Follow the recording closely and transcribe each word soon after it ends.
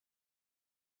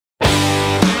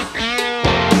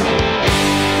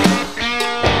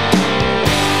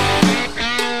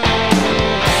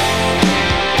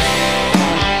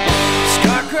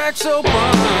cracks open,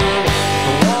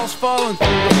 the walls falling through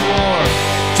the floor.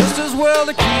 Just as well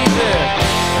to keep it,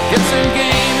 get some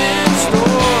game in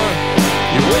store.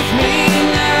 You're with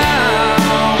me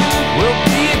now, we'll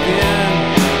be again.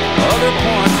 Other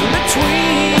points in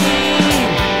between,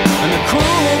 and the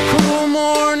cruel, cruel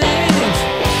mornings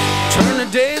turn to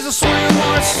days of swim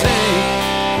or sink.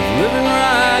 Living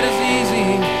right is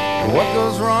easy, but what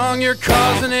goes wrong, you're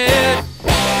causing it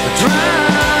to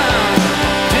drown.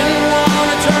 Didn't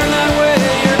want to turn that way,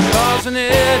 you're causing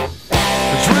it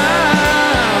to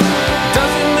drown.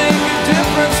 Doesn't make a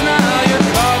difference now, you're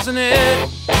causing it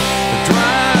to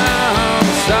drown.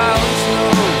 Silence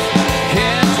knows,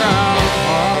 can't drown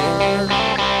hard.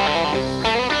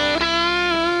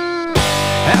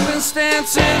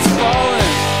 Happenstance is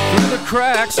falling through the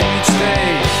cracks each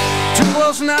day. Too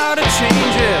close now to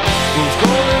change it, whose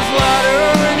goal is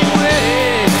lighter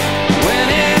anyway. When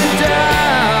in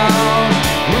doubt,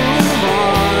 move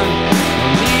on, no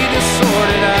need to sort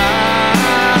it out.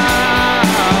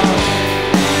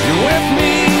 You're with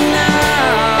me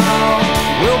now,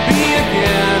 we'll be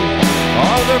again.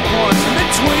 All the points in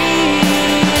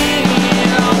between,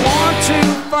 I want to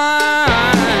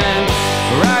find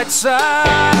the right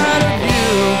side of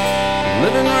you.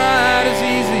 Living right is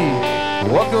easy,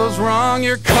 what goes wrong,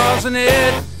 you're causing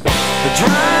it to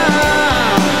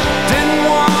drown. Didn't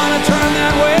want to turn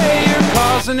that way, you're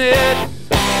causing it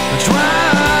to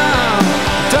drown.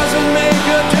 Doesn't make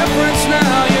a difference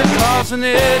now, you're causing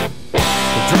it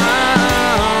to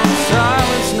drown.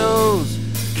 Silence knows,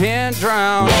 can't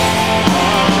drown.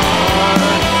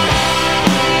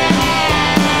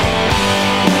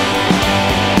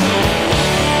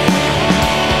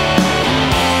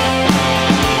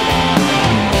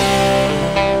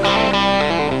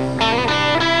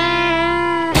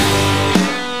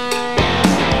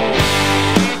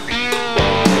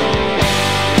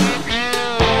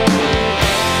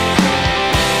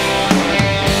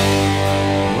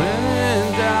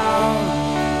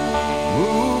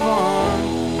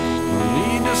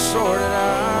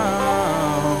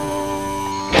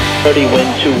 30, wind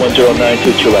 2109,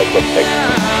 22 right, left pick.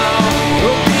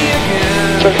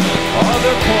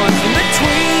 Other points in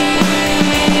between,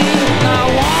 I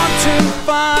want to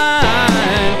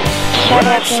find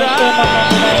right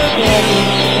side.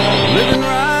 Living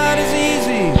right is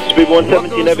easy. Speed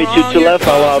 117, heavy 22 left,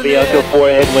 follow Albianco 4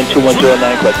 ahead, wind 2109,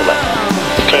 correct to left.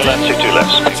 Clear left, 22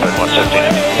 left, speed 117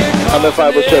 heavy. I'm at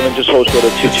 507, just hold short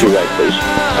of 22 right, please.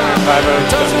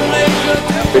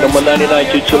 507. Freedom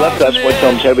 199, 22 left, that's point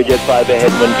Tom's heavy jet 5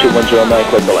 ahead, wind 2109,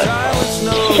 correct to left.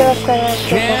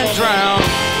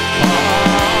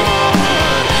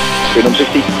 Freedom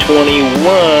 6021,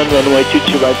 runway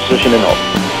 22 right, position and hold.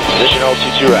 Position hold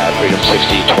 22 right, Freedom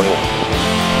 6021.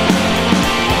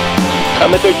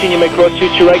 I'm at 13, you may cross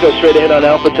 22 right, go straight ahead on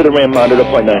Alpha to the ram, monitor to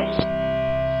point 9.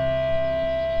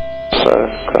 So,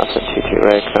 crossing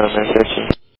 22 right, coming 13.